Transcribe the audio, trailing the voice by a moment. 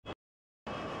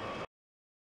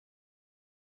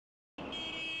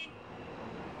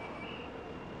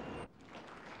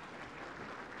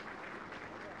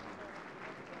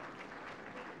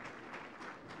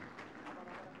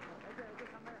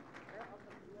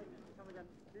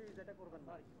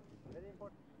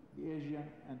the Asian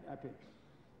and APEC.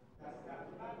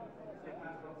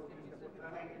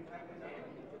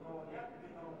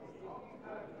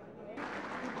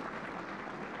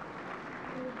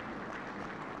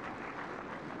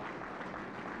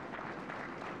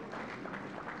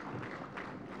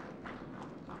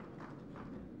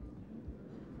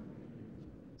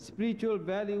 Spiritual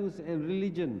values and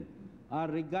religion are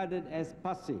regarded as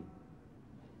passe.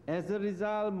 As a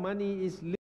result, money is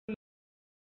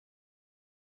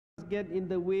get in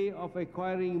the way of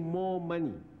acquiring more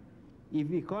money.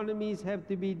 If economies have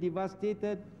to be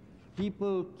devastated,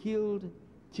 people killed,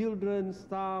 children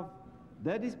starved,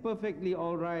 that is perfectly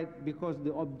all right because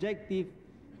the objective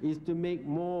is to make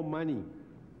more money,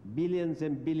 billions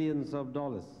and billions of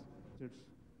dollars. It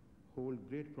hold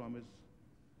great promise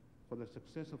for the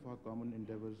success of our common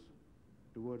endeavors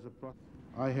towards a process.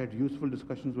 I had useful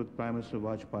discussions with Prime Minister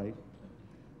Vajpayee,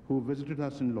 who visited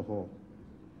us in Lahore.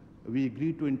 We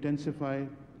agreed to intensify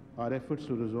our efforts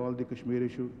to resolve the Kashmir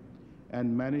issue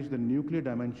and manage the nuclear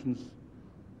dimensions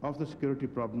of the security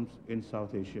problems in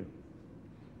South Asia.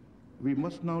 We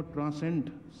must now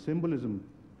transcend symbolism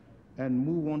and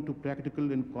move on to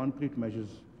practical and concrete measures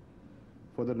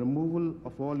for the removal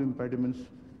of all impediments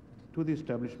to the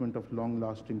establishment of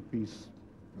long-lasting peace.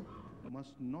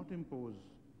 Must not impose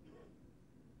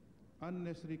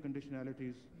unnecessary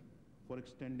conditionalities for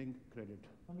extending credit.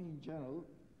 In general,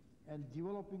 and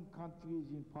developing countries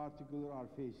in particular are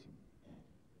facing.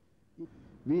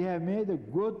 We have made a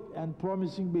good and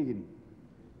promising beginning.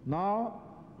 Now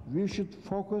we should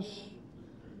focus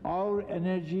our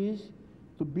energies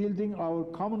to building our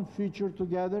common future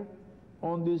together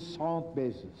on this sound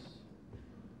basis.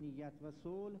 نیت و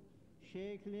صلح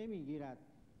شکل نمیگیرد.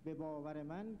 به باور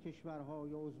من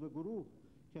کشورهای عضو گروه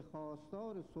که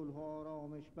خواستار صلح و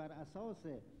آرامش بر اساس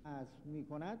عزم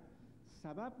می‌کند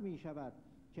سبب می‌شود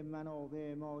که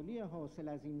منابع مالی حاصل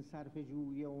از این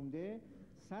صرفه‌جویی عمده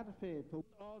صرف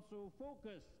also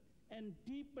focus and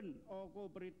deepen our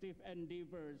cooperative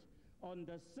endeavors on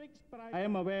the six priorities. I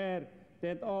am aware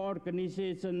that our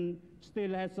organization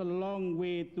still has a long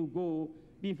way to go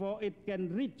before it can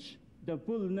reach the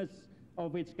fullness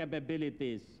of its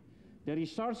capabilities. The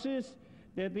resources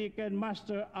that we can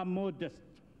master are modest,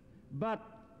 but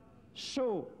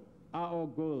so are our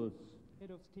goals. Head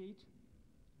of State,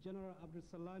 General Abdul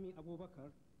Salami Abu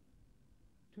Bakr,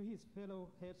 to his fellow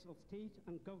heads of state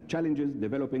and government. Challenges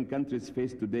developing countries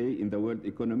face today in the world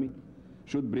economy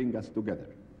should bring us together.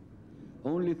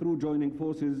 Only through joining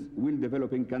forces will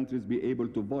developing countries be able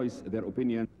to voice their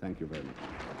opinion. Thank you very much.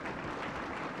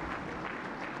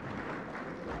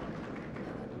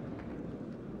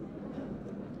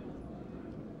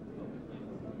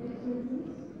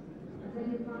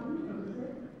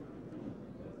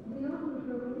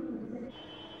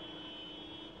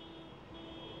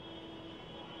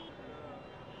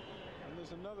 And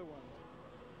there's another one.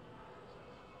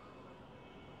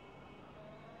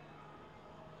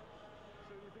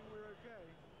 So you think we're okay?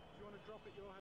 Do you want to drop it your